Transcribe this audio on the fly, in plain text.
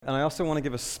and I also want to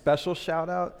give a special shout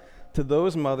out to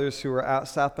those mothers who are at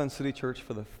South Bend City Church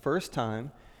for the first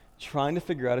time trying to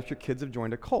figure out if your kids have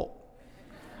joined a cult.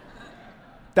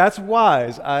 That's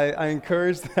wise. I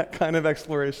encourage that kind of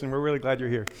exploration. We're really glad you're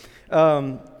here.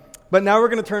 But now we're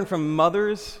going to turn from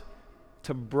mothers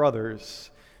to brothers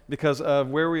because of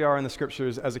where we are in the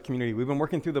scriptures as a community. We've been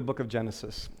working through the book of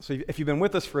Genesis. So if you've been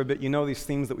with us for a bit, you know these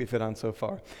themes that we've hit on so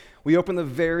far. We open the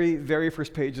very, very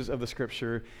first pages of the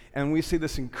scripture, and we see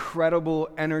this incredible,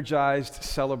 energized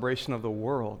celebration of the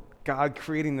world. God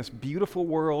creating this beautiful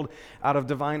world out of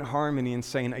divine harmony and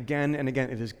saying again and again,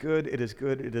 it is good, it is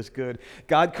good, it is good.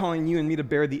 God calling you and me to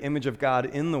bear the image of God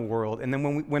in the world. And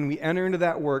then when we enter into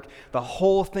that work, the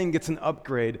whole thing gets an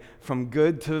upgrade from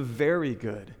good to very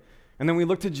good. And then we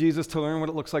look to Jesus to learn what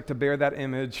it looks like to bear that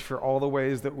image for all the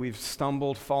ways that we've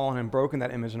stumbled, fallen, and broken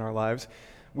that image in our lives.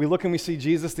 We look and we see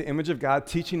Jesus, the image of God,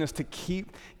 teaching us to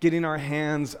keep getting our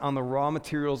hands on the raw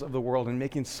materials of the world and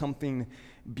making something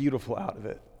beautiful out of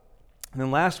it. And then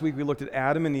last week we looked at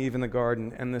Adam and Eve in the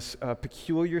garden and this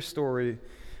peculiar story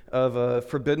of a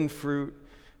forbidden fruit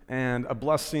and a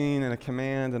blessing and a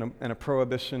command and a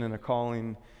prohibition and a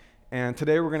calling. And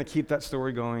today we're going to keep that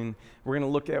story going. We're going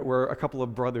to look at where a couple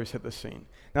of brothers hit the scene.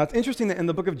 Now it's interesting that in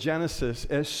the book of Genesis,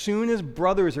 as soon as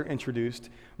brothers are introduced,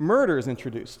 murder is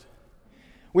introduced,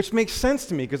 which makes sense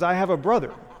to me because I have a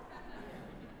brother.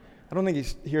 I don't think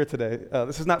he's here today.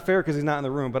 This is not fair because he's not in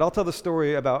the room, but I'll tell the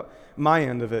story about my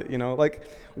end of it. Like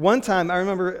one time, I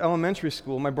remember elementary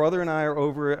school, my brother and I are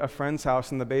over at a friend's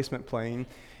house in the basement playing,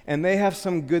 and they have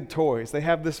some good toys. They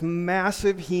have this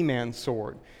massive He-Man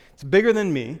sword. It's bigger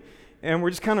than me, and we're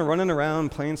just kind of running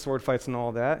around playing sword fights and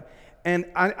all that. And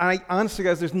I honestly,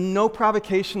 guys, there's no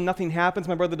provocation, nothing happens.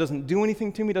 My brother doesn't do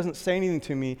anything to me, doesn't say anything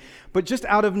to me. But just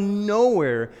out of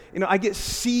nowhere, I get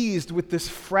seized with this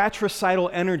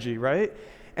fratricidal energy, right?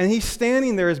 And he's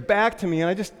standing there, his back to me, and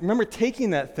I just remember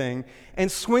taking that thing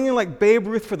and swinging like Babe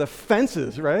Ruth for the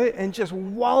fences, right? And just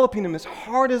walloping him as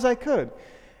hard as I could.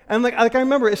 And like I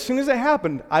remember, as soon as it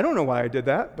happened, I don't know why I did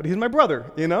that, but he's my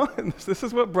brother, And this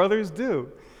is what brothers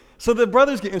do. So the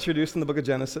brothers get introduced in the book of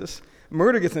Genesis.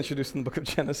 Murder gets introduced in the book of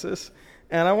Genesis.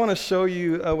 And I want to show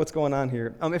you what's going on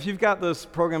here. If you've got those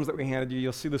programs that we handed you,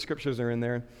 you'll see the scriptures are in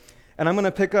there. And I'm going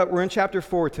to pick up, we're in chapter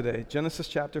 4 today, Genesis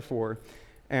chapter 4.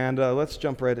 And let's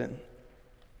jump right in.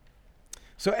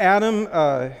 So Adam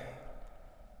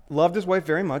loved his wife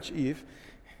very much, Eve.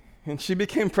 And she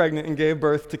became pregnant and gave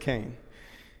birth to Cain.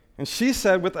 And she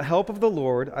said, with the help of the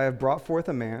Lord, I have brought forth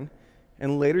a man.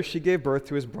 And later she gave birth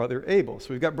to his brother Abel. So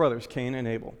we've got brothers, Cain and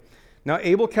Abel. Now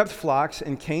Abel kept flocks,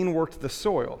 and Cain worked the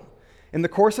soil. In the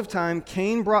course of time,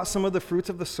 Cain brought some of the fruits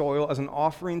of the soil as an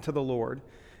offering to the Lord.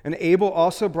 And Abel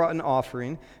also brought an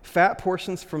offering, fat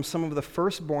portions from some of the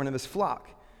firstborn of his flock.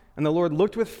 And the Lord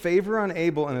looked with favor on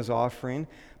Abel and his offering,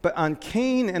 but on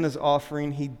Cain and his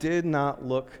offering he did not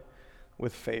look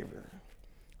with favor.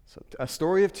 So a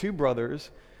story of two brothers,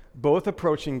 both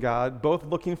approaching God, both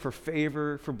looking for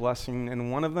favor, for blessing,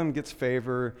 and one of them gets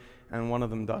favor and one of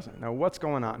them doesn't. Now, what's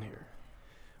going on here?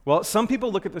 Well, some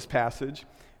people look at this passage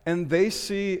and they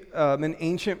see an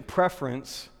ancient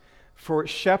preference for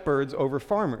shepherds over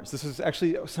farmers. This is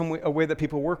actually a way that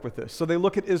people work with this. So they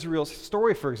look at Israel's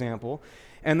story, for example,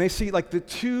 and they see like the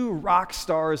two rock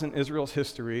stars in Israel's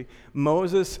history,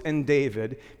 Moses and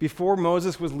David. Before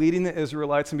Moses was leading the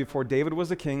Israelites and before David was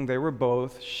the king, they were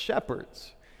both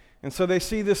shepherds. And so they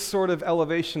see this sort of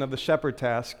elevation of the shepherd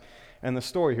task and the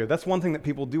story here. That's one thing that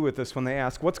people do with this when they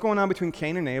ask, what's going on between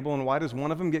Cain and Abel, and why does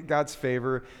one of them get God's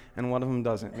favor and one of them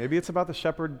doesn't? Maybe it's about the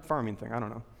shepherd farming thing. I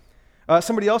don't know.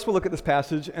 Somebody else will look at this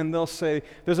passage and they'll say,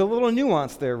 there's a little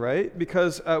nuance there, right?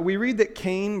 Because we read that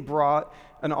Cain brought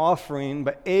an offering,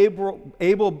 but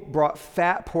Abel brought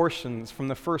fat portions from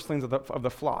the firstlings of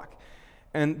the flock.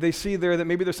 And they see there that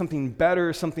maybe there's something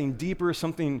better, something deeper,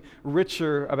 something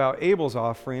richer about Abel's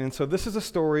offering. And so this is a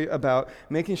story about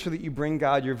making sure that you bring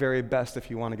God your very best if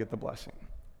you want to get the blessing.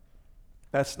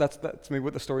 That's maybe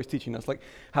what the story's teaching us. Like,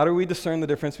 how do we discern the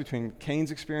difference between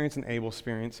Cain's experience and Abel's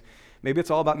experience? Maybe it's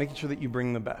all about making sure that you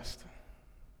bring the best.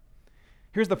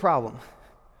 Here's the problem.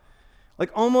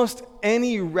 Like almost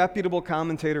any reputable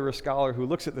commentator or scholar who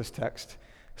looks at this text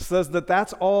says that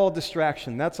that's all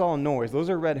distraction, that's all noise, those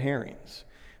are red herrings.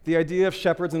 The idea of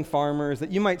shepherds and farmers, that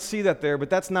you might see that there,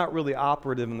 but that's not really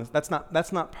operative in this. That's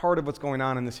not part of what's going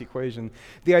on in this equation.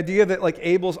 The idea that like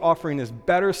Abel's offering is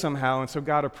better somehow, and so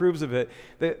God approves of it.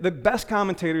 The best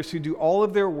commentators who do all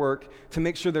of their work to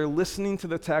make sure they're listening to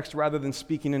the text rather than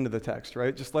speaking into the text,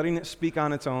 right? Just letting it speak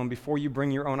on its own before you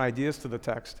bring your own ideas to the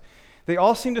text. They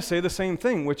all seem to say the same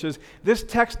thing, which is this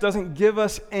text doesn't give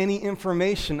us any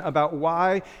information about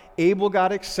why Abel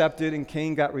got accepted and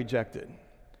Cain got rejected.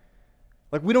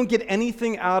 Like, we don't get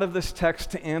anything out of this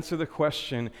text to answer the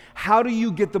question, how do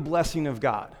you get the blessing of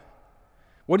God?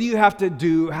 What do you have to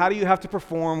do? How do you have to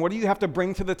perform? What do you have to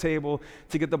bring to the table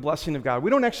to get the blessing of God? We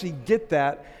don't actually get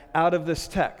that out of this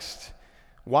text.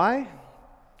 Why?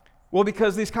 Well,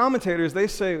 because these commentators, they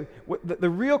say the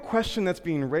real question that's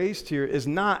being raised here is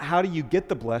not how do you get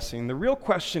the blessing. The real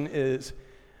question is,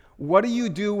 what do you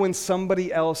do when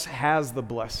somebody else has the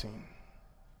blessing?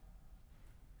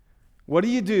 What do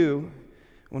you do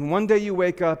when one day you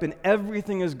wake up and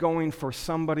everything is going for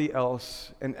somebody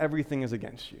else and everything is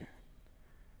against you?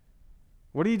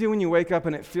 What do you do when you wake up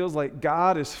and it feels like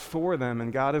God is for them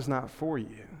and God is not for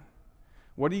you?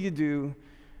 What do you do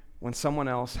when someone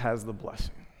else has the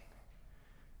blessing?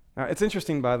 Now, it's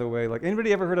interesting, by the way, like,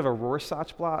 anybody ever heard of a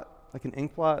Rorschach blot, like an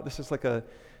ink blot? This is like a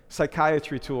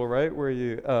psychiatry tool, right, where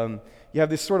you have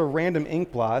these sort of random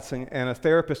ink blots, and a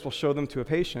therapist will show them to a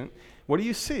patient. What do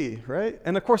you see, right?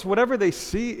 And of course, whatever they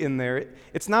see in there,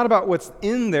 it's not about what's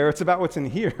in there, it's about what's in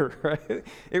here, right?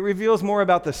 It reveals more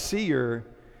about the seer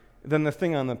than the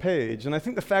thing on the page. And I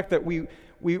think the fact that we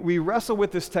wrestle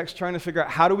with this text trying to figure out,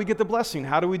 how do we get the blessing?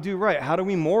 How do we do right? How do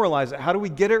we moralize it? How do we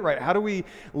get it right? How do we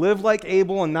live like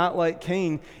Abel and not like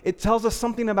Cain? It tells us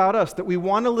something about us, that we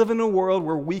want to live in a world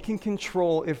where we can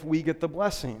control if we get the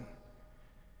blessing.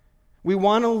 We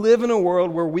want to live in a world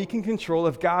where we can control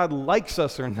if God likes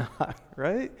us or not,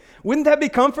 right? Wouldn't that be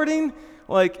comforting?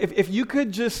 Like, if you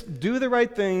could just do the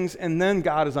right things and then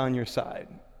God is on your side.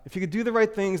 If you could do the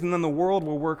right things and then the world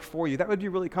will work for you, that would be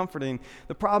really comforting.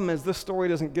 The problem is this story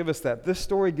doesn't give us that. This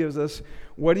story gives us,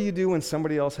 what do you do when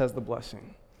somebody else has the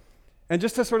blessing? And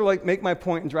just to sort of like make my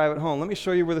point and drive it home, let me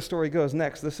show you where the story goes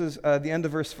next. This is the end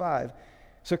of verse 5.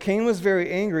 So Cain was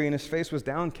very angry and his face was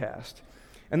downcast.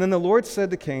 And then the Lord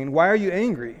said to Cain, "Why are you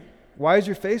angry? Why is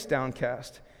your face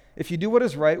downcast? If you do what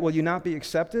is right, will you not be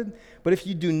accepted? But if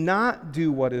you do not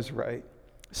do what is right,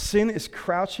 sin is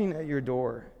crouching at your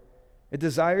door. It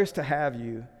desires to have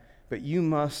you, but you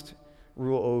must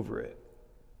rule over it."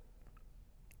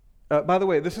 By the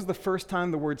way, this is the first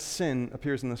time the word sin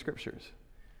appears in the scriptures.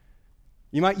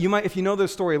 You might, if you know the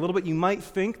story a little bit, you might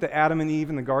think that Adam and Eve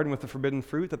in the garden with the forbidden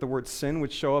fruit, that the word sin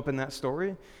would show up in that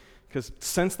story. Because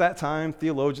since that time,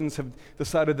 theologians have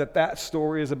decided that that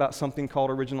story is about something called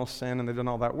original sin, and they've done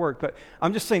all that work. But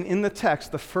I'm just saying, in the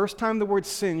text, the first time the word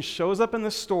sin shows up in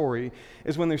the story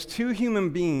is when there's two human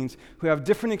beings who have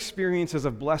different experiences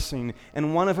of blessing,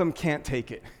 and one of them can't take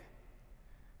it.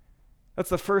 That's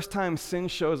the first time sin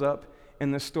shows up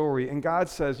in the story. And God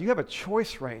says, you have a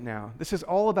choice right now. This is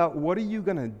all about, what are you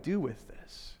going to do with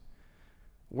this?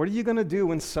 What are you going to do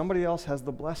when somebody else has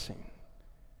the blessing?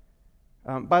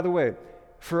 By the way,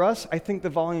 for us, I think the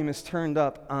volume is turned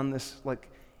up on this like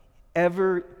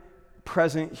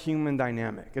ever-present human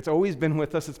dynamic. It's always been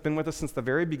with us. It's been with us since the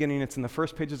very beginning. It's in the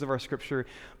first pages of our scripture.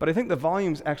 But I think the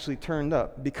volume's actually turned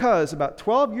up because about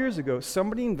 12 years ago,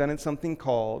 somebody invented something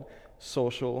called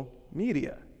social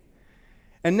media.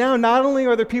 And now not only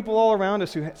are there people all around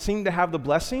us who seem to have the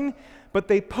blessing, but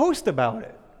they post about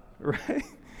it, right?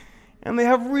 And they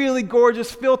have really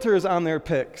gorgeous filters on their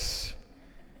pics.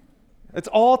 It's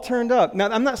all turned up. Now,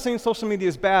 I'm not saying social media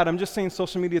is bad. I'm just saying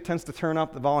social media tends to turn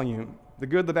up the volume. The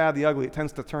good, the bad, the ugly, it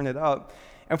tends to turn it up.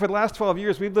 And for the last 12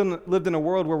 years, we've lived in a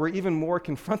world where we're even more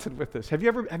confronted with this. Have you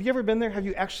ever been there? Have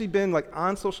you actually been like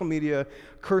on social media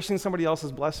cursing somebody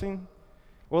else's blessing?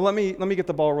 Well, let me get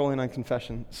the ball rolling on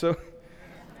confession. So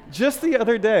just the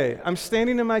other day, I'm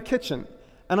standing in my kitchen,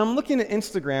 and I'm looking at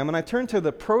Instagram, and I turn to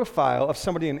the profile of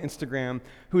somebody on Instagram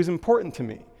who is important to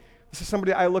me. This is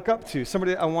somebody I look up to,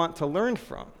 somebody I want to learn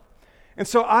from. And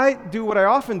so I do what I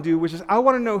often do, which is I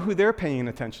want to know who they're paying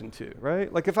attention to,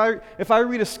 right? Like if I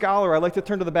read a scholar, I like to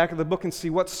turn to the back of the book and see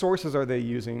what sources are they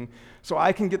using so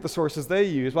I can get the sources they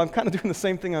use. Well, I'm kind of doing the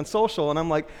same thing on social, and I'm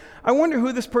like, I wonder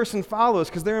who this person follows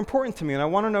because they're important to me, and I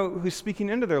want to know who's speaking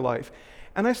into their life.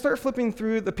 And I start flipping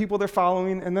through the people they're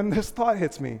following, and then this thought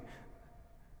hits me.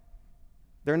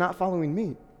 They're not following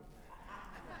me.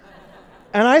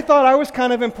 And I thought I was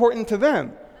kind of important to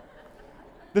them.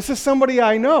 This is somebody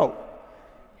I know.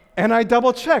 And I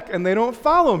double check, and they don't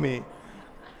follow me.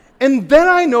 And then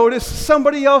I notice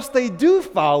somebody else they do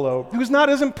follow who's not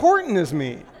as important as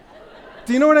me.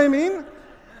 Do you know what I mean?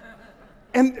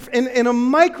 And in a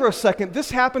microsecond,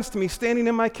 this happens to me standing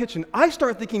in my kitchen. I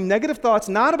start thinking negative thoughts,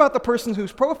 not about the person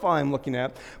whose profile I'm looking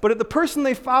at, but at the person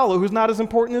they follow who's not as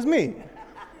important as me.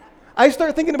 I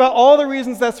start thinking about all the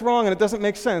reasons that's wrong and it doesn't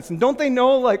make sense. And don't they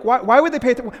know, like, why would they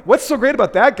pay attention? What's so great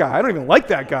about that guy? I don't even like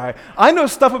that guy. I know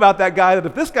stuff about that guy that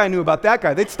if this guy knew about that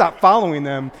guy, they'd stop following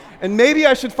them. And maybe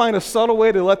I should find a subtle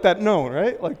way to let that known,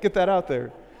 right? Like, get that out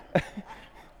there.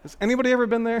 Has anybody ever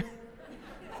been there?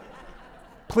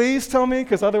 Please tell me,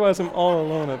 because otherwise I'm all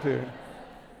alone up here.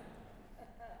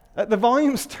 The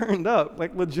volume's turned up,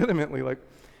 like, legitimately. Like,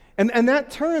 and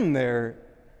that turn there,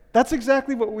 that's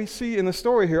exactly what we see in the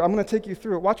story here. I'm going to take you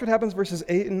through it. Watch what happens verses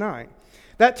 8 and 9.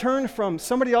 That turn from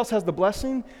somebody else has the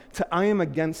blessing to I am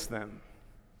against them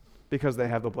because they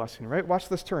have the blessing, right? Watch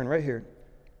this turn right here.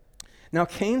 Now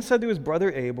Cain said to his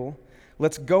brother Abel,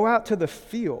 let's go out to the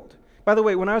field. By the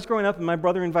way, when I was growing up and my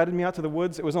brother invited me out to the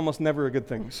woods, it was almost never a good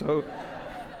thing. So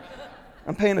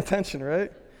I'm paying attention,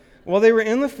 right? While they were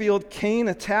in the field, Cain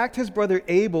attacked his brother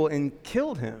Abel and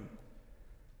killed him.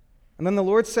 And then the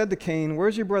Lord said to Cain,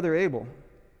 where's your brother Abel?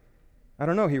 I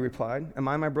don't know, he replied. Am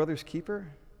I my brother's keeper?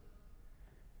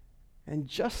 And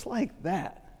just like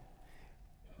that,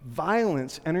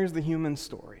 violence enters the human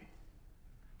story.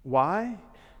 Why?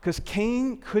 Because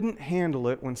Cain couldn't handle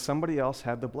it when somebody else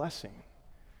had the blessing.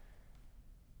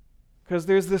 Because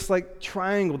there's this like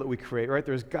triangle that we create, right?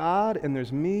 There's God, and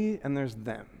there's me, and there's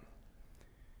them.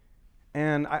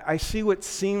 And I see what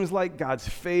seems like God's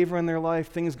favor in their life,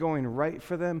 things going right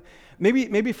for them.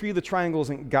 Maybe for you the triangle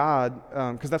isn't God,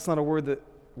 because that's not a word that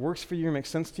works for you or makes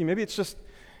sense to you. Maybe it's just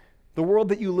the world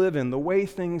that you live in, the way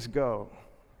things go,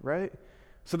 right?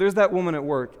 So there's that woman at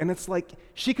work, and it's like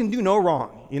she can do no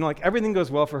wrong. You know, like everything goes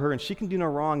well for her, and she can do no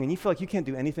wrong, and you feel like you can't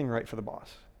do anything right for the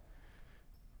boss,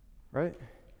 right?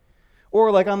 Or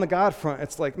like on the God front,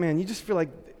 it's like, man, you just feel like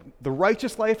the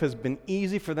righteous life has been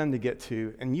easy for them to get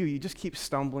to, and you just keep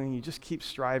stumbling, you just keep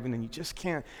striving, and you just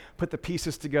can't put the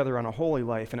pieces together on a holy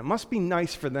life. And it must be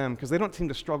nice for them because they don't seem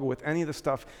to struggle with any of the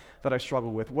stuff that I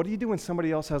struggle with. What do you do when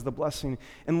somebody else has the blessing?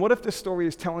 And what if this story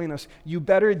is telling us, you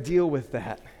better deal with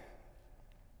that?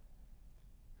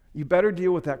 You better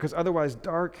deal with that because otherwise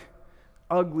dark,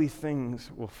 ugly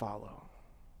things will follow.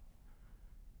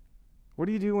 What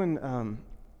do you do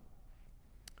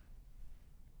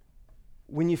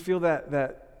when you feel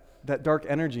that dark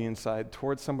energy inside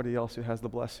towards somebody else who has the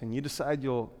blessing? You decide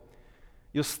you'll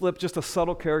slip just a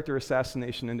subtle character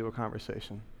assassination into a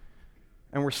conversation.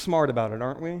 And we're smart about it,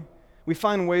 aren't we? We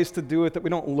find ways to do it that we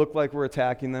don't look like we're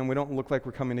attacking them, we don't look like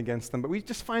we're coming against them, but we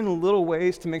just find little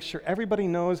ways to make sure everybody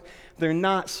knows they're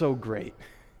not so great,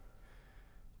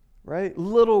 right?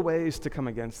 Little ways to come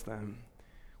against them.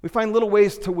 We find little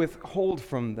ways to withhold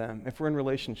from them if we're in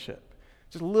relationship.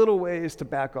 Just little ways to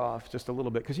back off just a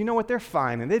little bit. Because you know what? They're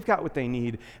fine, and they've got what they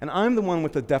need. And I'm the one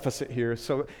with the deficit here,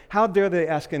 so how dare they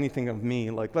ask anything of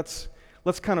me? Like, let's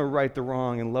kind of right the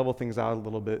wrong and level things out a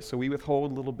little bit. So we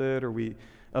withhold a little bit, or we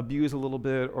abuse a little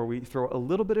bit, or we throw a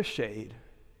little bit of shade.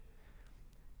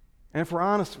 And if we're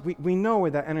honest, we know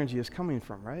where that energy is coming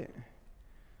from, right?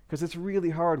 Because it's really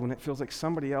hard when it feels like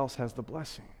somebody else has the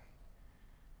blessing.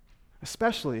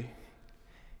 Especially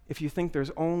if you think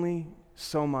there's only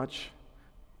so much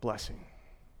blessing.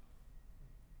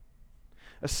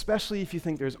 Especially if you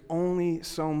think there's only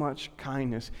so much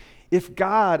kindness. If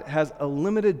God has a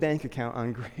limited bank account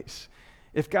on grace,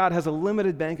 if God has a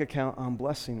limited bank account on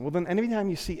blessing, well then anytime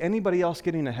you see anybody else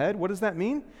getting ahead, what does that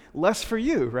mean? Less for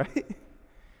you, right?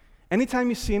 Anytime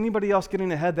you see anybody else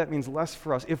getting ahead, that means less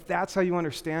for us. If that's how you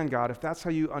understand God, if that's how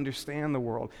you understand the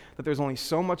world, that there's only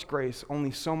so much grace,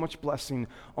 only so much blessing,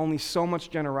 only so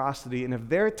much generosity, and if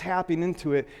they're tapping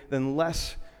into it, then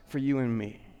less for you and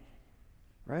me,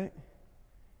 right?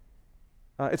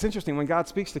 It's interesting, when God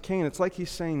speaks to Cain, it's like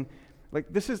he's saying, like,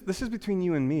 this is between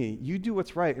you and me. You do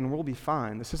what's right and we'll be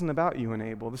fine. This isn't about you and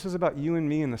Abel. This is about you and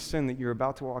me and the sin that you're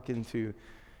about to walk into.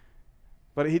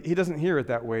 But he doesn't hear it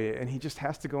that way, and he just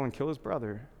has to go and kill his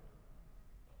brother.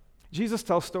 Jesus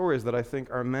tells stories that I think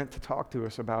are meant to talk to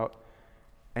us about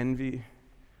envy,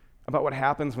 about what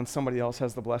happens when somebody else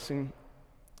has the blessing.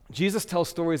 Jesus tells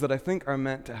stories that I think are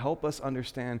meant to help us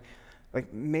understand,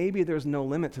 like, maybe there's no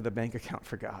limit to the bank account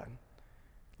for God.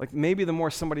 Like, maybe the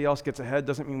more somebody else gets ahead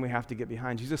doesn't mean we have to get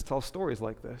behind. Jesus tells stories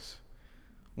like this.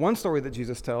 One story that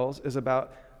Jesus tells is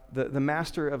about the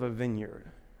master of a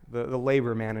vineyard, the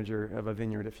labor manager of a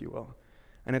vineyard, if you will.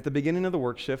 And at the beginning of the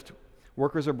work shift,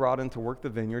 workers are brought in to work the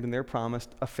vineyard, and they're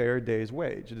promised a fair day's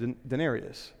wage, a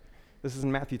denarius. This is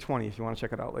in Matthew 20, if you want to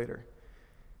check it out later.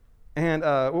 And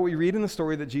what we read in the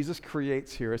story that Jesus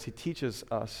creates here as he teaches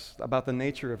us about the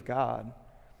nature of God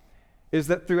is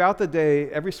that throughout the day,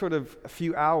 every sort of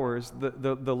few hours,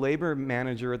 the labor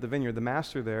manager at the vineyard, the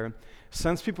master there,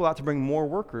 sends people out to bring more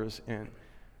workers in.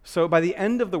 So by the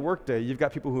end of the workday, you've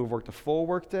got people who have worked a full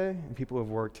workday, and people who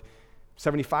have worked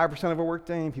 75% of a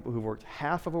workday, and people who've worked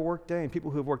half of a workday, and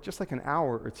people who've worked just like an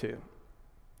hour or two.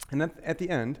 And at the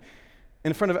end,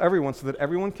 in front of everyone, so that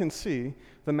everyone can see,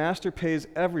 the master pays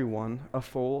everyone a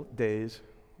full day's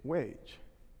wage.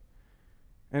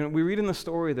 And we read in the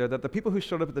story there that the people who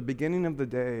showed up at the beginning of the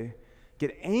day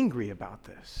get angry about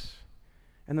this.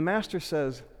 And the master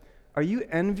says, "Are you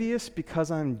envious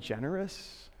because I'm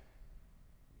generous?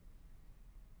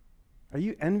 Are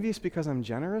you envious because I'm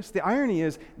generous?" The irony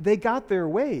is they got their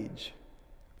wage.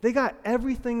 They got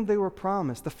everything they were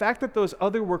promised. The fact that those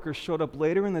other workers showed up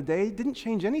later in the day didn't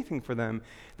change anything for them.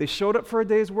 They showed up for a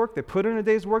day's work. They put in a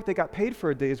day's work. They got paid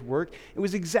for a day's work. It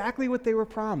was exactly what they were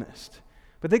promised.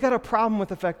 But they got a problem with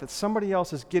the fact that somebody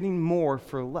else is getting more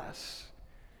for less.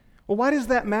 Well, why does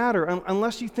that matter?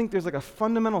 Unless you think there's like a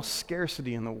fundamental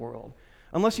scarcity in the world.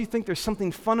 Unless you think there's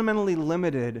something fundamentally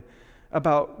limited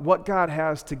about what God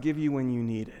has to give you when you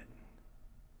need it.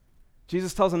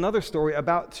 Jesus tells another story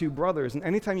about two brothers, and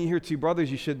anytime you hear two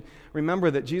brothers, you should remember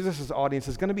that Jesus' audience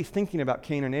is going to be thinking about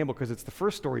Cain and Abel because it's the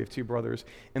first story of two brothers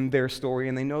in their story,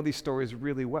 and they know these stories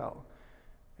really well.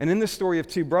 And in this story of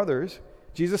two brothers,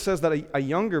 Jesus says that a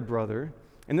younger brother,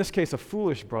 in this case a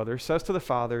foolish brother, says to the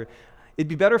father, "It'd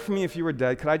be better for me if you were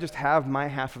dead. Could I just have my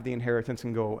half of the inheritance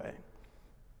and go away?"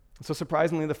 So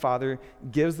surprisingly, the father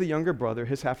gives the younger brother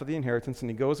his half of the inheritance, and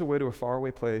he goes away to a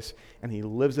faraway place, and he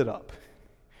lives it up.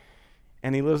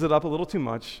 And he lives it up a little too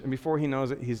much, and before he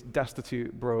knows it, he's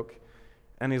destitute, broke,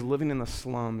 and he's living in the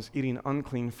slums, eating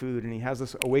unclean food, and he has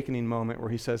this awakening moment where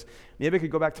he says, maybe I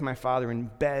could go back to my father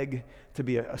and beg to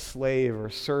be a slave or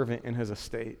a servant in his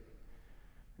estate.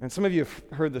 And some of you have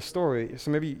heard this story, so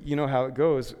maybe you know how it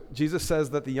goes. Jesus says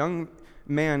that the young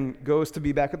man goes to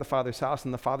be back at the father's house,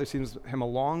 and the father sees him a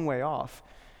long way off,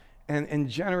 and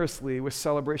generously, with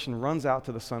celebration, runs out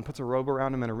to the son, puts a robe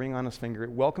around him and a ring on his finger,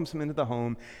 welcomes him into the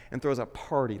home, and throws a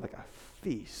party, like a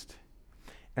feast.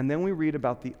 And then we read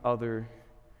about the other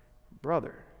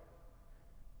brother.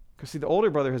 Because see, the older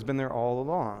brother has been there all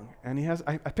along, and he has,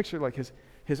 I picture like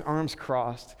his arms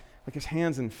crossed, like his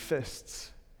hands in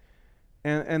fists.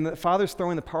 And the father's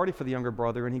throwing the party for the younger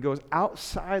brother, and he goes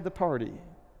outside the party.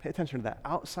 Pay attention to that,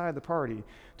 outside the party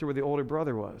to where the older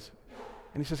brother was.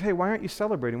 And he says, "Hey, why aren't you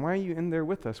celebrating? Why aren't you in there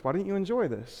with us? Why don't you enjoy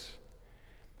this?"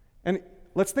 And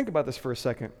let's think about this for a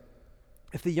second.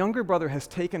 If the younger brother has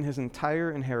taken his entire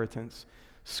inheritance,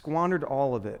 squandered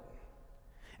all of it,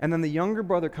 and then the younger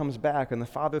brother comes back and the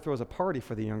father throws a party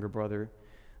for the younger brother,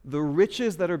 the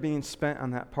riches that are being spent on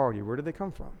that party, where do they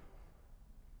come from?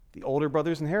 The older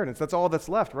brother's inheritance. That's all that's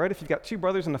left, right? If you've got two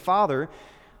brothers and a father,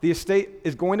 the estate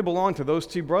is going to belong to those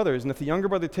two brothers. And if the younger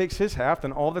brother takes his half,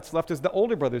 then all that's left is the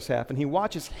older brother's half. And he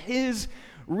watches his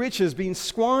riches being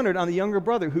squandered on the younger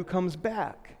brother who comes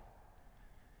back.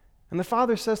 And the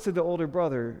father says to the older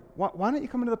brother, why don't you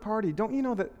come into the party? Don't you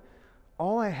know that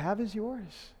all I have is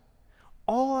yours?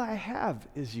 All I have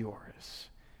is yours.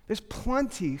 There's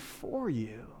plenty for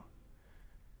you.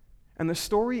 And the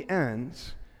story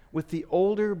ends with the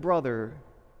older brother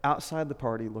outside the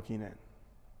party looking in.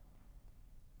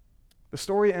 The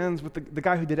story ends with the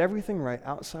guy who did everything right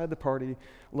outside the party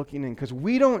looking in, because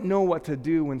we don't know what to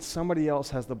do when somebody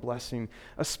else has the blessing,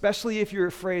 especially if you're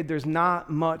afraid there's not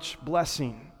much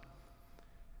blessing,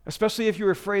 especially if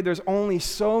you're afraid there's only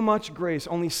so much grace,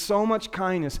 only so much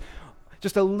kindness,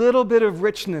 just a little bit of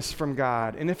richness from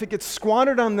God. And if it gets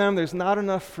squandered on them, there's not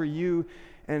enough for you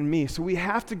and me. So we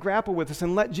have to grapple with this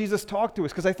and let Jesus talk to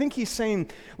us, because I think he's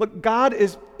saying, look, God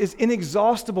is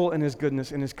inexhaustible in his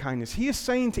goodness and his kindness. He is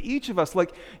saying to each of us,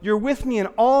 like, you're with me and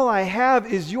all I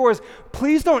have is yours.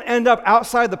 Please don't end up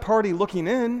outside the party looking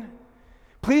in.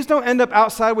 Please don't end up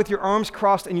outside with your arms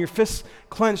crossed and your fists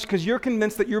clenched because you're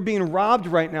convinced that you're being robbed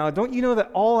right now. Don't you know that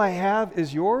all I have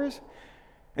is yours?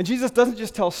 And Jesus doesn't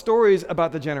just tell stories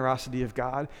about the generosity of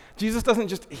God. Jesus doesn't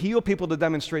just heal people to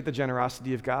demonstrate the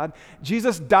generosity of God.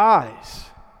 Jesus dies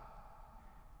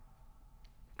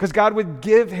because God would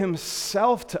give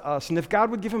himself to us. And if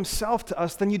God would give himself to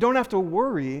us, then you don't have to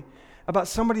worry about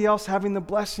somebody else having the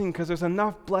blessing, because there's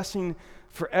enough blessing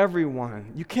for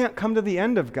everyone. You can't come to the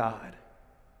end of God.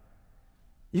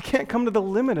 You can't come to the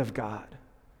limit of God.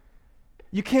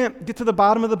 You can't get to the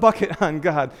bottom of the bucket on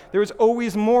God. There is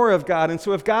always more of God. And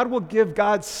so if God will give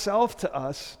God's self to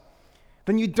us,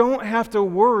 then you don't have to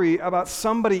worry about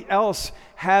somebody else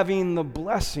having the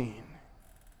blessing.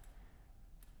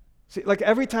 See, like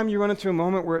every time you run into a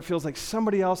moment where it feels like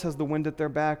somebody else has the wind at their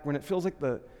back, when it feels like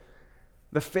the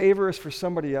favor is for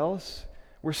somebody else,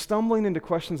 we're stumbling into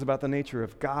questions about the nature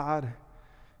of God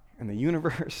and the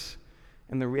universe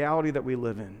and the reality that we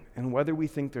live in, and whether we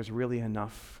think there's really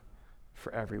enough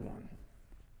for everyone.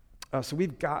 So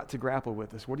we've got to grapple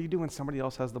with this. What do you do when somebody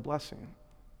else has the blessing?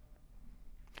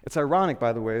 It's ironic,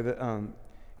 by the way, that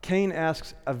Cain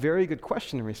asks a very good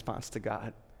question in response to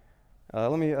God.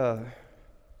 Let me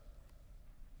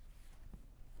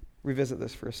revisit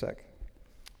this for a sec.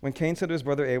 When Cain said to his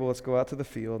brother Abel, let's go out to the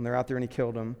field, and they're out there and he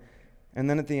killed him. And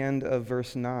then at the end of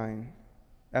verse 9,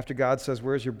 after God says,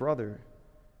 where's your brother?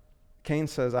 Cain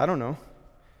says, I don't know.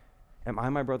 Am I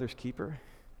my brother's keeper?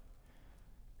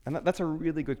 And that's a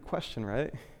really good question,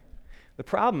 right? The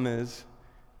problem is,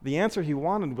 the answer he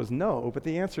wanted was no, but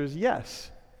the answer is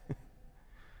yes.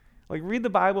 Like, read the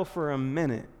Bible for a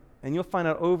minute, and you'll find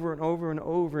out over and over and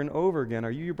over and over again,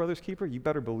 are you your brother's keeper? You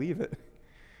better believe it.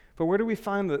 But where do we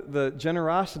find the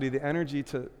generosity, the energy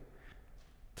to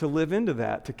live into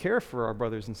that, to care for our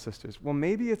brothers and sisters? Well,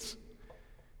 maybe it's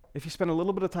if you spend a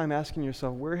little bit of time asking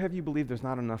yourself, where have you believed there's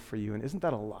not enough for you? And isn't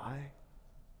that a lie?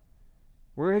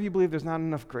 Where have you believed there's not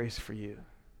enough grace for you?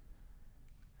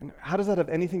 And how does that have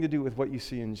anything to do with what you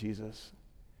see in Jesus?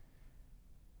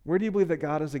 Where do you believe that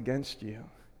God is against you?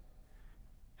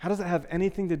 How does that have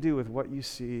anything to do with what you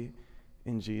see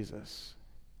in Jesus?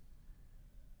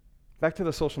 Back to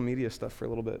the social media stuff for a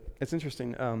little bit. It's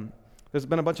interesting. There's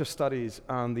been a bunch of studies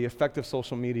on the effect of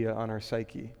social media on our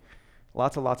psyche.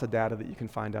 Lots of data that you can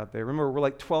find out there. Remember, we're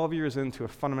like 12 years into a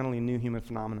fundamentally new human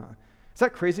phenomenon. Is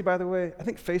that crazy, by the way? I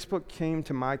think Facebook came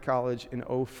to my college in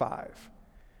 2005.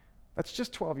 That's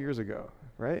just 12 years ago,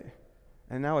 right?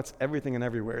 And now it's everything and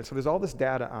everywhere. So there's all this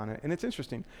data on it. And it's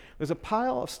interesting. There's a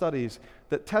pile of studies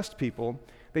that test people.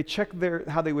 They check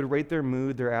how they would rate their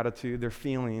mood, their attitude, their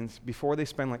feelings before they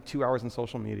spend like 2 hours on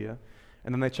social media.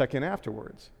 And then they check in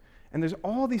afterwards. And there's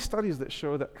all these studies that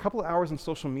show that a couple of hours on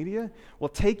social media will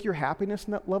take your happiness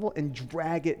level and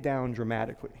drag it down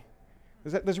dramatically.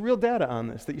 There's real data on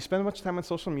this, that you spend much time on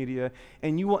social media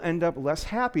and you will end up less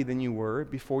happy than you were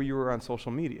before you were on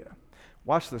social media.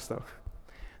 Watch this, though.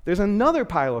 There's another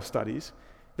pile of studies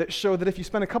that show that if you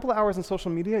spend a couple of hours on social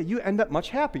media, you end up much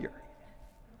happier.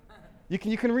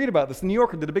 You can read about this. The New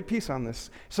Yorker did a big piece on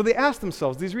this. So they asked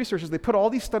themselves, these researchers, they put all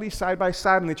these studies side by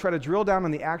side and they try to drill down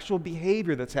on the actual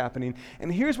behavior that's happening.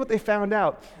 And here's what they found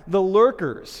out. The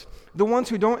lurkers, the ones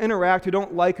who don't interact, who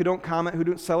don't like, who don't comment, who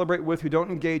don't celebrate with, who don't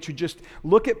engage, who just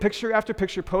look at picture after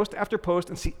picture, post after post,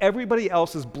 and see everybody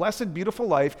else's blessed, beautiful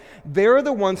life, they're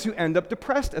the ones who end up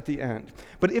depressed at the end.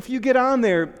 But if you get on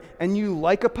there and you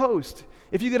like a post,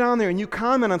 if you get on there and you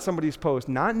comment on somebody's post,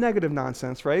 not negative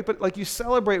nonsense, right? But like you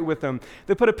celebrate with them.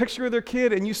 They put a picture of their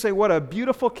kid and you say, what a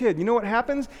beautiful kid. You know what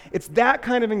happens? It's that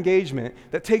kind of engagement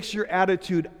that takes your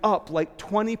attitude up like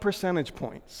 20 percentage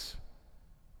points.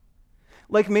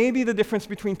 Like maybe the difference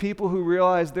between people who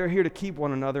realize they're here to keep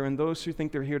one another and those who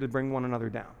think they're here to bring one another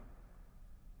down.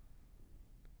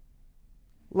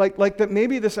 Like that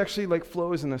maybe this actually like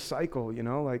flows in a cycle, you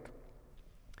know, like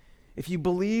if you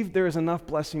believe there is enough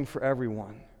blessing for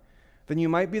everyone, then you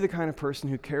might be the kind of person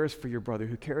who cares for your brother,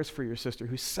 who cares for your sister,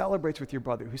 who celebrates with your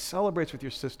brother, who celebrates with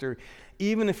your sister,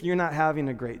 even if you're not having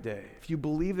a great day. If you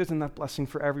believe there's enough blessing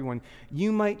for everyone,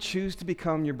 you might choose to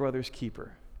become your brother's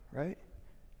keeper, right?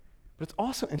 But it's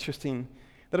also interesting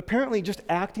that apparently just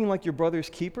acting like your brother's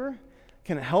keeper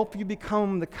can help you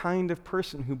become the kind of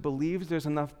person who believes there's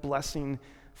enough blessing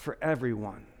for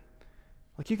everyone.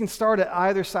 Like you can start at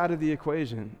either side of the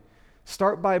equation.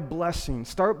 Start by blessing,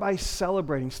 start by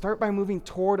celebrating, start by moving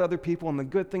toward other people and the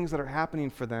good things that are happening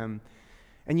for them.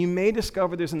 And you may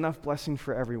discover there's enough blessing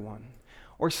for everyone.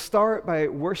 Or start by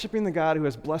worshiping the God who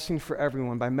has blessing for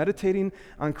everyone, by meditating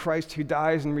on Christ who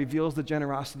dies and reveals the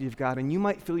generosity of God. And you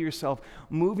might feel yourself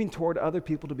moving toward other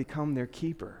people to become their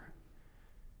keeper.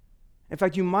 In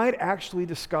fact, you might actually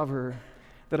discover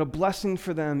that a blessing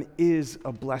for them is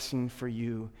a blessing for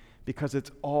you because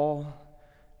it's all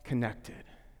connected.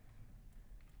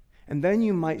 And then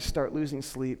you might start losing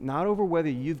sleep, not over whether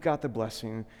you've got the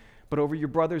blessing, but over your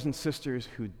brothers and sisters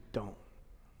who don't.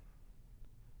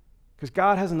 Because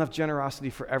God has enough generosity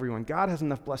for everyone. God has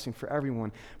enough blessing for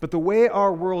everyone. But the way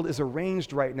our world is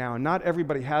arranged right now, not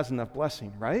everybody has enough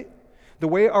blessing, right? The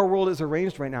way our world is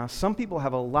arranged right now, some people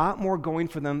have a lot more going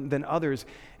for them than others.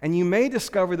 And you may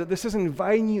discover that this is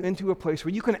inviting you into a place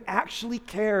where you can actually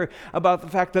care about the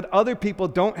fact that other people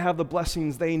don't have the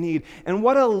blessings they need. And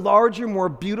what a larger, more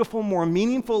beautiful, more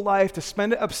meaningful life to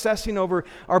spend it obsessing over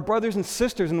our brothers and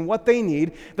sisters and what they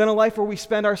need than a life where we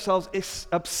spend ourselves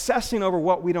obsessing over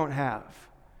what we don't have.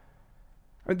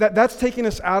 That's taking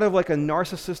us out of like a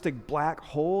narcissistic black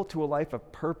hole to a life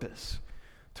of purpose,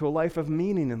 to a life of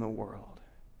meaning in the world.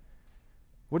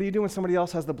 What do you do when somebody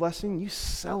else has the blessing? You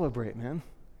celebrate, man.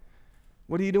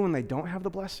 What do you do when they don't have the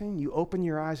blessing? You open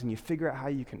your eyes and you figure out how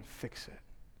you can fix it.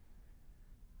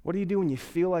 What do you do when you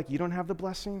feel like you don't have the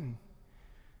blessing?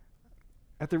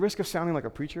 At the risk of sounding like a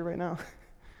preacher right now,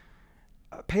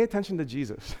 pay attention to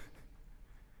Jesus.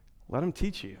 Let him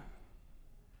teach you.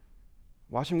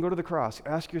 Watch him go to the cross.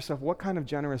 Ask yourself, what kind of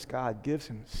generous God gives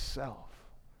himself?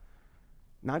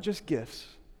 Not just gifts.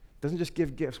 Doesn't just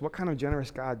give gifts. What kind of generous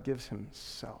God gives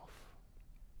himself?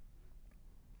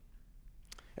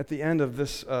 At the end of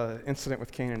this incident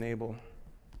with Cain and Abel,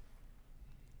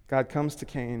 God comes to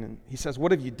Cain and he says,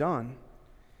 "What have you done?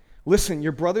 Listen,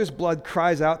 your brother's blood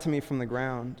cries out to me from the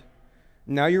ground.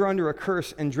 Now you're under a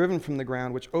curse and driven from the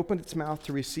ground, which opened its mouth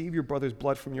to receive your brother's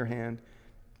blood from your hand.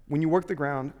 When you work the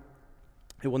ground,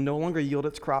 it will no longer yield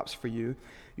its crops for you.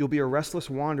 You'll be a restless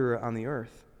wanderer on the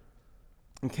earth."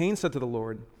 And Cain said to the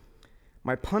Lord,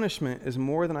 "My punishment is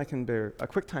more than I can bear." A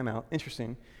quick timeout.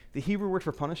 Interesting. The Hebrew word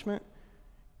for punishment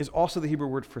is also the Hebrew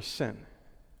word for sin.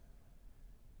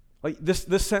 Like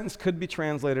this sentence could be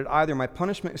translated either "my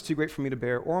punishment is too great for me to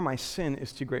bear" or "my sin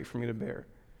is too great for me to bear."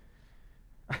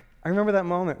 I remember that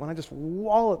moment when I just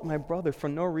walloped my brother for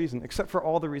no reason, except for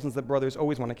all the reasons that brothers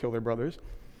always want to kill their brothers.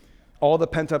 All the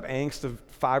pent-up angst of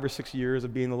 5 or 6 years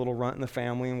of being the little runt in the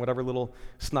family and whatever little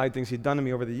snide things he'd done to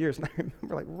me over the years. And I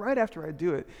remember, like, right after I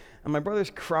do it, and my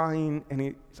brother's crying, and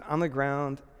he's on the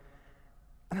ground,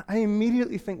 and I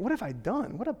immediately think, what have I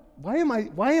done? Why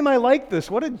am I like this?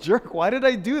 What a jerk. Why did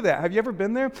I do that? Have you ever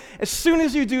been there? As soon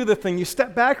as you do the thing, you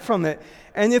step back from it,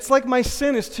 and it's like my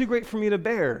sin is too great for me to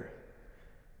bear.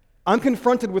 I'm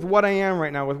confronted with what I am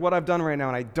right now, with what I've done right now,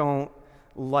 and I don't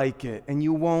like it. And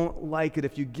you won't like it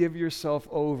if you give yourself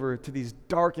over to these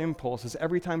dark impulses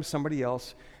every time somebody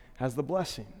else has the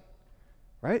blessing,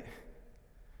 right?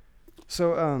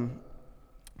 So,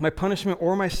 my punishment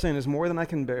or my sin is more than I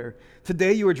can bear.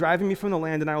 Today you are driving me from the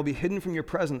land, and I will be hidden from your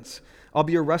presence. I'll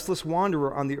be a restless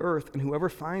wanderer on the earth, and whoever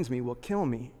finds me will kill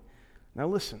me. Now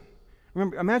listen.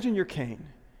 Remember, imagine you're Cain.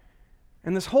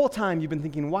 And this whole time you've been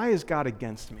thinking, why is God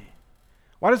against me?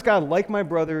 Why does God like my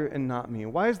brother and not me?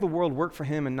 Why does the world work for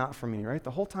him and not for me, right?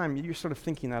 The whole time you're sort of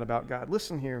thinking that about God.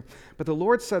 Listen here. But the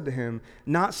Lord said to him,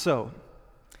 "Not so.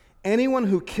 Anyone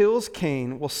who kills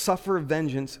Cain will suffer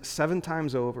vengeance 7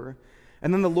 times over."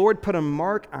 And then the Lord put a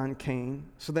mark on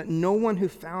Cain so that no one who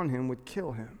found him would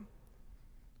kill him.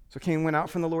 So Cain went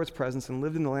out from the Lord's presence and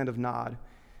lived in the land of Nod,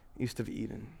 east of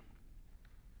Eden.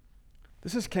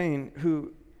 This is Cain,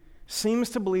 who seems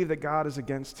to believe that God is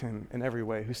against him in every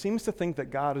way, who seems to think that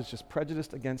God is just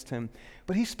prejudiced against him,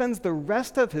 but he spends the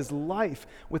rest of his life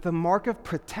with a mark of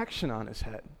protection on his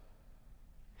head.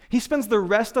 He spends the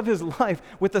rest of his life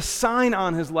with a sign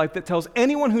on his life that tells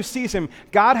anyone who sees him,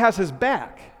 God has his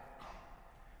back.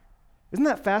 Isn't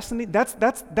that fascinating?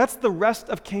 That's the rest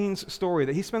of Cain's story,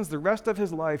 that he spends the rest of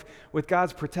his life with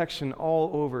God's protection all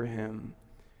over him.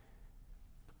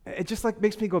 It just like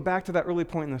makes me go back to that early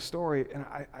point in the story, and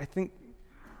I think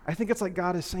it's like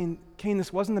God is saying, Cain,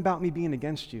 this wasn't about me being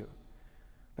against you.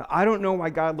 Now, I don't know why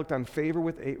God looked on favor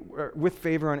with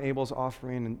favor on Abel's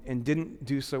offering and didn't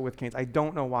do so with Cain's. I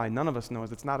don't know why. None of us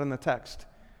knows. It's not in the text.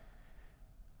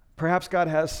 Perhaps God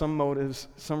has some motives,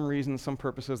 some reasons, some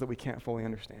purposes that we can't fully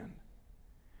understand.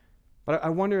 But I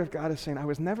wonder if God is saying, I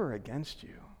was never against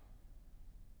you.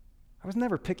 I was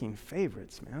never picking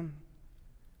favorites, man.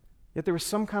 Yet there was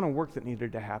some kind of work that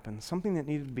needed to happen, something that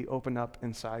needed to be opened up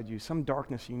inside you, some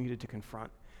darkness you needed to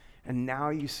confront. And now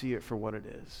you see it for what it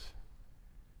is.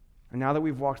 And now that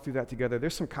we've walked through that together,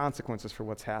 there's some consequences for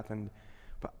what's happened,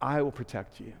 but I will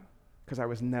protect you because I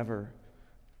was never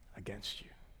against you.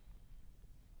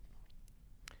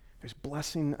 There's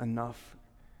blessing enough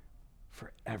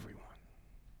for everyone.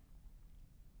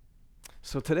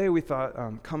 So today we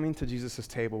thought coming to Jesus'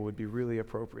 table would be really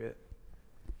appropriate.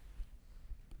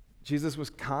 Jesus was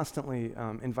constantly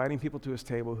inviting people to his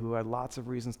table who had lots of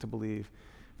reasons to believe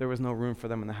there was no room for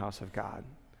them in the house of God,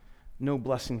 no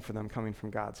blessing for them coming from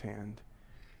God's hand.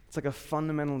 It's like a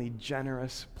fundamentally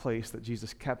generous place that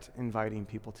Jesus kept inviting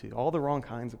people to, all the wrong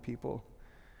kinds of people,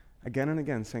 again and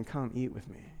again, saying, come, eat with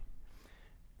me.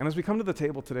 And as we come to the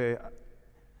table today,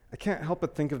 I can't help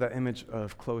but think of that image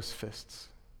of closed fists.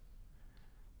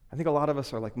 I think a lot of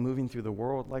us are like moving through the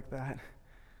world like that.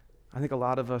 I think a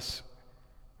lot of us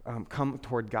come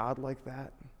toward God like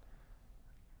that.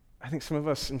 I think some of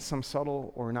us, in some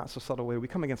subtle or not so subtle way, we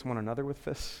come against one another with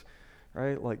fists,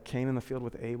 right? Like Cain in the field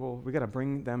with Abel. We got to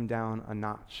bring them down a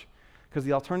notch. Because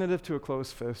the alternative to a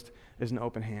closed fist is an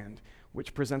open hand,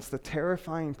 which presents the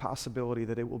terrifying possibility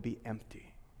that it will be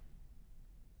empty,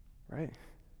 right?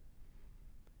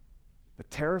 The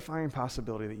terrifying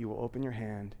possibility that you will open your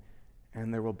hand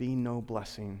and there will be no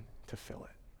blessing to fill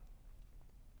it.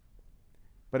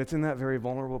 But it's in that very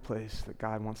vulnerable place that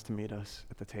God wants to meet us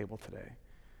at the table today.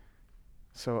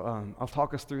 So I'll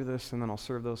talk us through this, and then I'll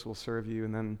serve those who will serve you,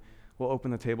 and then we'll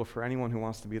open the table for anyone who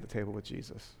wants to be at the table with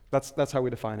Jesus. That's how we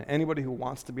define it. Anybody who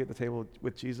wants to be at the table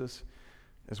with Jesus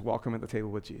is welcome at the table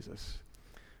with Jesus.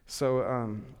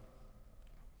 So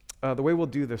the way we'll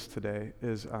do this today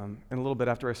is in a little bit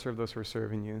after I serve those who are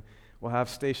serving you, we'll have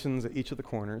stations at each of the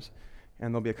corners,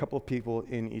 and there'll be a couple of people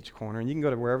in each corner, and you can go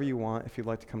to wherever you want if you'd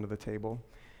like to come to the table.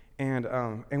 And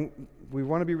we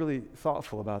want to be really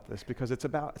thoughtful about this because it's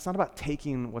not about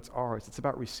taking what's ours, it's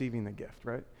about receiving the gift,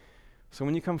 right? So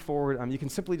when you come forward, you can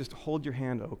simply just hold your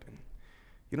hand open.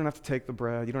 You don't have to take the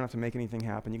bread, you don't have to make anything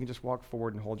happen. You can just walk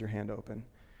forward and hold your hand open.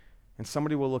 And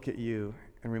somebody will look at you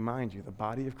and remind you, the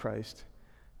body of Christ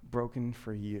broken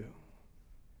for you.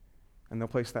 And they'll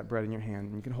place that bread in your hand.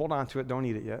 And you can hold on to it, don't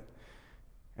eat it yet.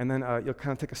 And then you'll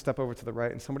kind of take a step over to the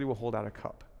right, and somebody will hold out a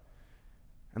cup.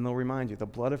 And they'll remind you, the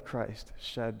blood of Christ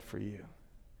shed for you.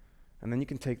 And then you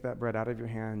can take that bread out of your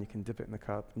hand, you can dip it in the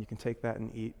cup, and you can take that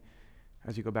and eat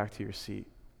as you go back to your seat.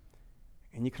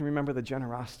 And you can remember the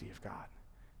generosity of God.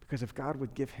 Because if God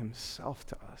would give himself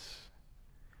to us,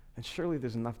 then surely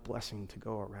there's enough blessing to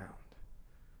go around,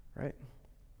 right?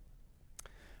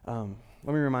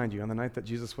 Let me remind you, on the night that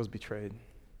Jesus was betrayed,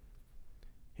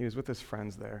 he was with his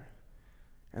friends there.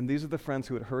 And these are the friends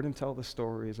who had heard him tell the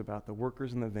stories about the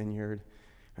workers in the vineyard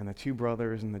and the two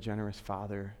brothers and the generous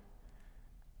father.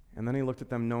 And then he looked at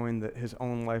them knowing that his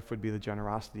own life would be the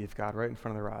generosity of God right in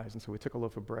front of their eyes. And so he took a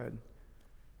loaf of bread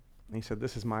and he said,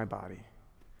 "This is my body,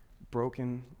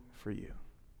 broken for you.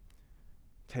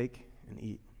 Take and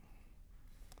eat."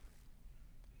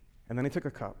 And then he took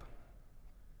a cup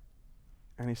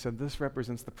and he said, "This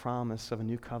represents the promise of a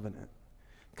new covenant."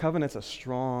 Covenant's a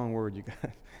strong word, you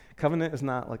guys. Covenant is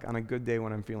not like on a good day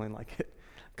when I'm feeling like it.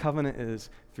 Covenant is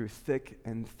through thick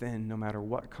and thin, no matter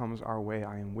what comes our way,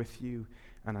 I am with you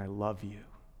and I love you.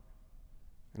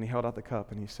 And he held out the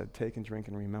cup and he said, "Take and drink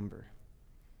and remember."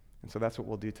 And so that's what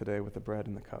we'll do today with the bread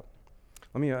and the cup.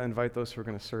 Let me invite those who are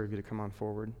going to serve you to come on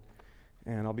forward.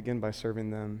 And I'll begin by serving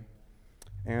them.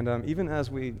 And even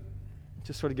as we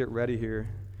just sort of get ready here,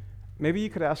 maybe you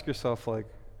could ask yourself, like,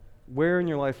 where in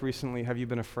your life recently have you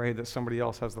been afraid that somebody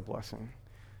else has the blessing?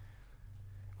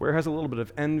 Where has a little bit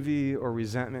of envy or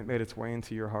resentment made its way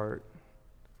into your heart?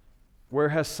 Where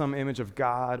has some image of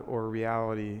God or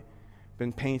reality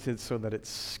been painted so that it's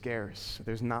scarce?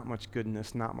 There's not much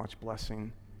goodness, not much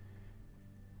blessing.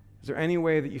 Is there any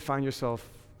way that you find yourself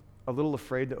a little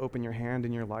afraid to open your hand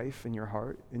in your life, in your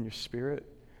heart, in your spirit?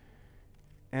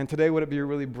 And today, would it be a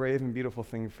really brave and beautiful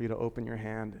thing for you to open your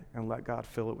hand and let God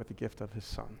fill it with the gift of his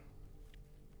Son?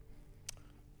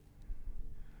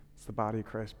 It's the body of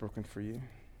Christ broken for you,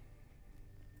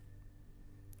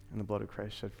 and the blood of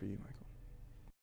Christ shed for you, Michael.